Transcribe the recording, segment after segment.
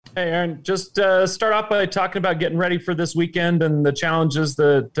Hey, Aaron, just start off by talking about getting ready for this weekend and the challenges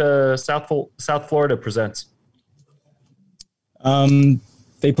that South Florida presents. Um,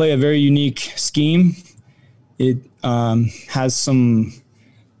 they play a very unique scheme. It has some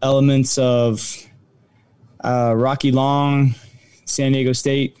elements of Rocky Long, San Diego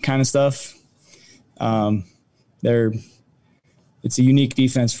State kind of stuff. Um, they're It's a unique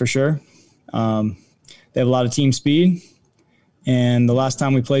defense for sure. They have a lot of team speed, and the last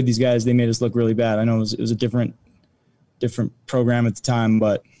time we played these guys, they made us look really bad. I know it was a different program at the time,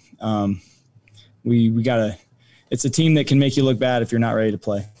 but we gotta. It's a team that can make you look bad if you're not ready to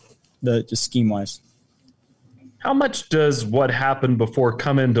play. Just scheme wise. How much does what happened before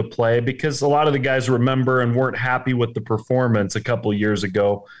come into play? Because a lot of the guys remember and weren't happy with the performance a couple years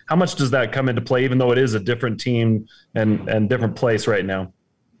ago. How much does that come into play, even though it is a different team and different place right now?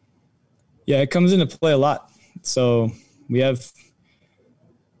 Yeah, it comes into play a lot. So we have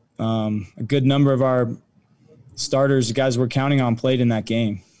a good number of our starters, the guys we're counting on, played in that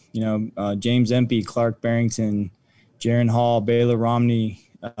game. James Empey, Clark Barrington, Jaron Hall, Baylor Romney,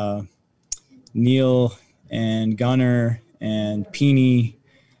 Neal and Gunner and Peeney,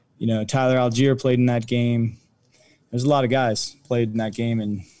 Tyler Algier played in that game. There's a lot of guys played in that game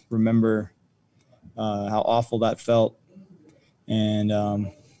and remember how awful that felt. And,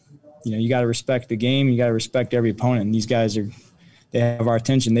 you got to respect the game. You got to respect every opponent. And these guys they have our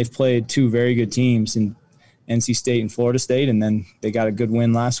attention. They've played two very good teams in NC State and Florida State, and then they got a good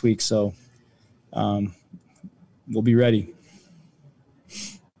win last week. So we'll be ready.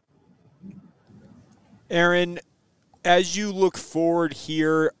 Aaron, as you look forward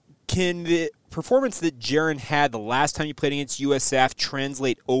here, can the performance that Jaron had the last time you played against USF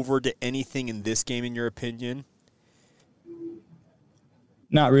translate over to anything in this game, in your opinion?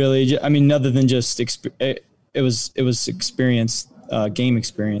 Not really. I mean, other than just it was experience, game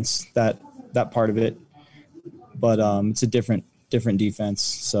experience, that part of it. But it's a different defense,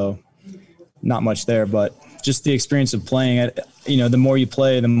 so not much there. But just the experience of playing it, the more you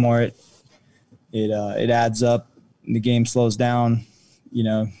play, the more it adds up. The game slows down,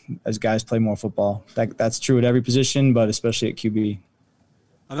 as guys play more football. That's true at every position, but especially at QB.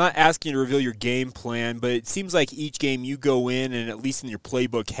 I'm not asking you to reveal your game plan, but it seems like each game you go in and at least in your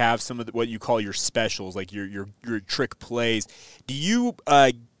playbook have some of what you call your specials, like your trick plays. Do you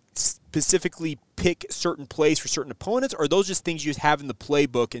specifically pick certain plays for certain opponents, or are those just things you just have in the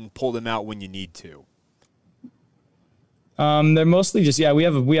playbook and pull them out when you need to? They're mostly just, we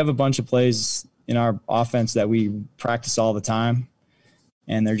have a bunch of plays in our offense that we practice all the time,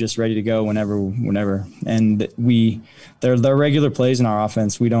 and they're just ready to go whenever. And they're regular plays in our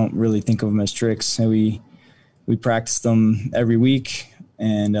offense. We don't really think of them as tricks. And we practice them every week,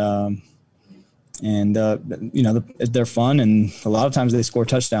 and they're fun, and a lot of times they score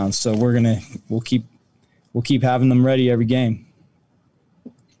touchdowns. So we'll keep having them ready every game.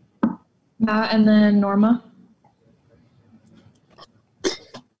 And then Norma.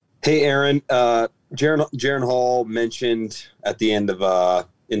 Hey, Aaron. Jaron Hall mentioned at the end of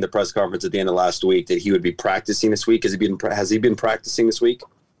in the press conference at the end of last week that he would be practicing this week. Has he been practicing this week?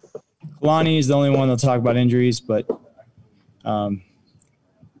 Kalani is the only one that'll talk about injuries, but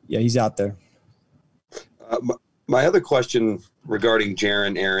he's out there. My other question regarding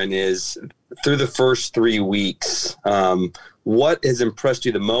Jaron, Aaron, is through the first 3 weeks, what has impressed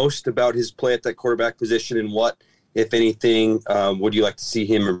you the most about his play at that quarterback position, and what, if anything, would you like to see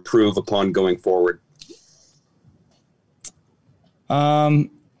him improve upon going forward?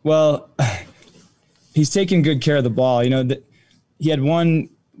 Well, he's taking good care of the ball. He had one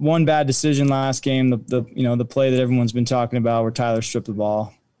bad decision last game, the play that everyone's been talking about where Tyler stripped the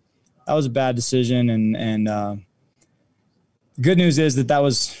ball. That was a bad decision, and the good news is that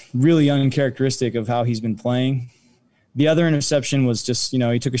was really uncharacteristic of how he's been playing. The other interception was just,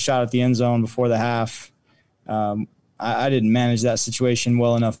 he took a shot at the end zone before the half. I didn't manage that situation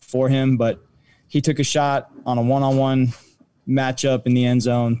well enough for him, but he took a shot on a one-on-one matchup in the end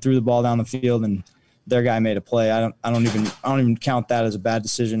zone, threw the ball down the field, and their guy made a play. I don't even count that as a bad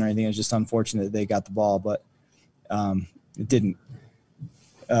decision or anything. It's just unfortunate that they got the ball, but it didn't.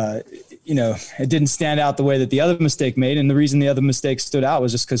 It didn't stand out the way that the other mistake made, and the reason the other mistake stood out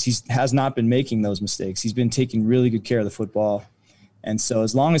was just because he has not been making those mistakes. He's been taking really good care of the football, and so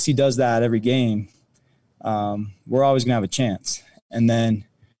as long as he does that every game, we're always going to have a chance. And then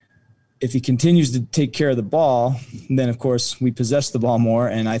if he continues to take care of the ball, then, of course, we possess the ball more.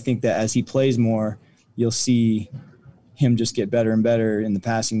 And I think that as he plays more, you'll see him just get better and better in the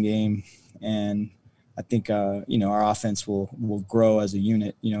passing game. And I think, our offense will grow as a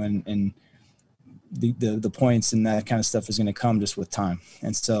unit, and the points and that kind of stuff is going to come just with time.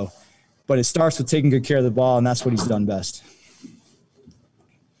 And so, but it starts with taking good care of the ball, and that's what he's done best.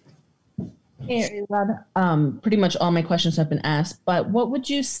 Hey, Rod, pretty much all my questions have been asked, but what would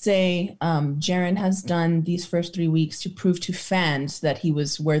you say Jaren has done these first 3 weeks to prove to fans that he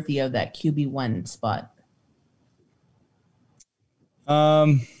was worthy of that QB1 spot? I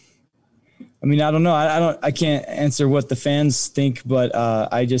mean, I don't know. I can't answer what the fans think, but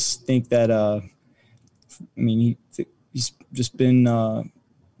I just think that he's just been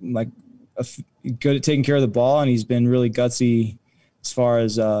good at taking care of the ball, and he's been really gutsy as far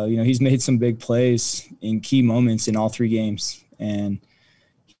as he's made some big plays in key moments in all 3 games, and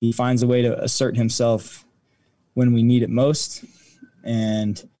he finds a way to assert himself when we need it most,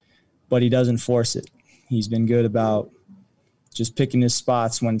 but he doesn't force it. He's been good about just picking his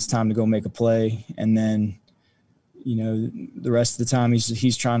spots when it's time to go make a play. And then, the rest of the time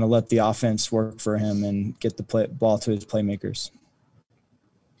he's trying to let the offense work for him and get the ball to his playmakers.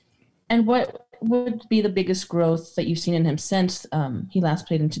 And what would be the biggest growth that you've seen in him since he last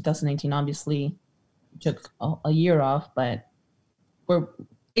played in 2019? Obviously took a year off, but we're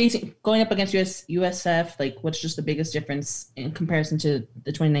going up against USF. Like, what's just the biggest difference in comparison to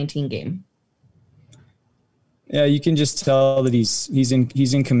the 2019 game? Yeah, you can just tell that he's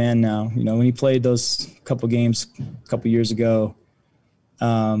in command now. When he played those couple games a couple years ago,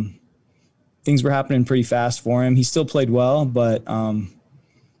 things were happening pretty fast for him. He still played well, but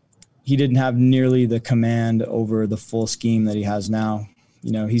he didn't have nearly the command over the full scheme that he has now.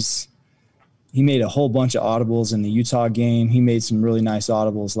 He made a whole bunch of audibles in the Utah game. He made some really nice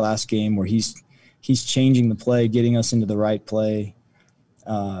audibles last game where he's changing the play, getting us into the right play,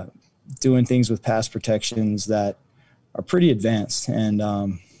 doing things with pass protections that are pretty advanced, and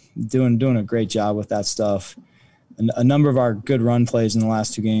doing a great job with that stuff. And a number of our good run plays in the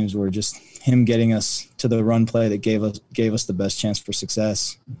last 2 games were just him getting us to the run play that gave us the best chance for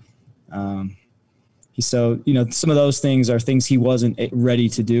success. So some of those things are things he wasn't ready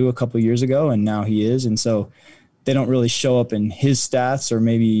to do a couple of years ago, and now he is. And so they don't really show up in his stats, or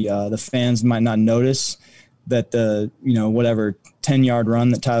maybe the fans might not notice that the, whatever 10-yard run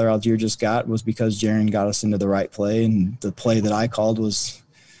that Tyler Algier just got was because Jaren got us into the right play, and the play that I called was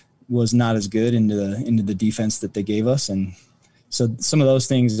not as good into the defense that they gave us. And so some of those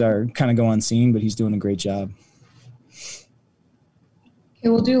things are kind of go unseen, but he's doing a great job. Okay,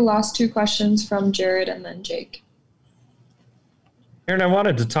 we'll do last 2 questions from Jared and then Jake. Aaron, I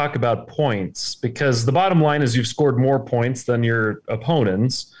wanted to talk about points, because the bottom line is you've scored more points than your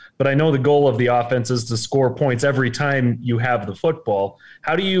opponents, but I know the goal of the offense is to score points every time you have the football.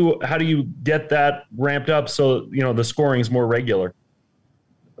 How do you get that ramped up so the scoring is more regular?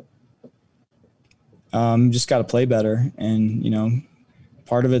 Just got to play better, and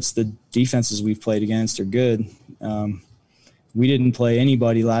part of it's the defenses we've played against are good. We didn't play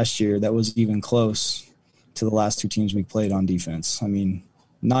anybody last year that was even close to the last 2 teams we played on defense. I mean,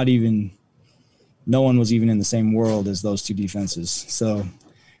 no one was even in the same world as those 2 defenses. So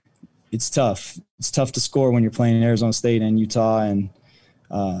it's tough. It's tough to score when you're playing Arizona State and Utah. And,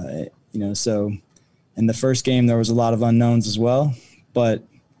 so in the first game, there was a lot of unknowns as well. But,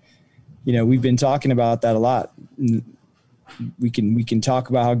 we've been talking about that a lot. We can talk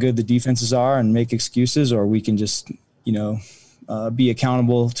about how good the defenses are and make excuses, or we can just, be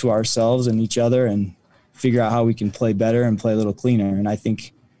accountable to ourselves and each other and figure out how we can play better and play a little cleaner. And I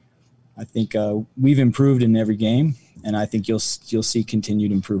think we've improved in every game, and I think you'll see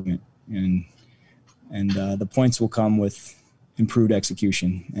continued improvement. And the points will come with improved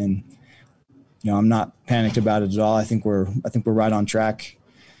execution. And I'm not panicked about it at all. I think we're right on track.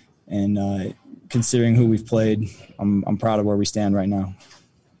 And considering who we've played, I'm proud of where we stand right now.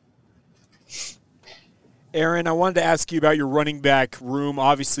 Aaron, I wanted to ask you about your running back room.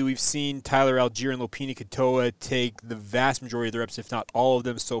 Obviously, we've seen Tyler Algier and Lopini Katoa take the vast majority of the reps, if not all of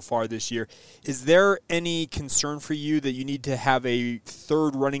them, so far this year. Is there any concern for you that you need to have a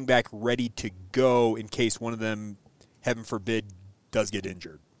third running back ready to go in case one of them, heaven forbid, does get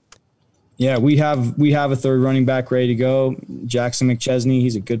injured? Yeah, we have a third running back ready to go. Jackson McChesney,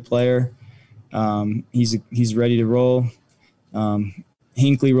 he's a good player. He's ready to roll.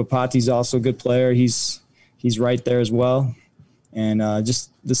 Hinckley Ropati's also a good player. He's right there as well. And just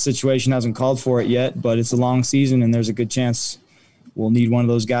the situation hasn't called for it yet, but it's a long season, and there's a good chance we'll need one of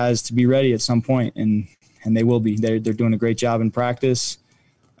those guys to be ready at some point, and they will be. They're doing a great job in practice.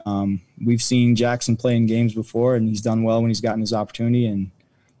 We've seen Jackson play in games before, and he's done well when he's gotten his opportunity,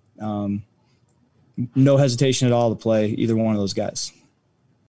 and no hesitation at all to play either one of those guys.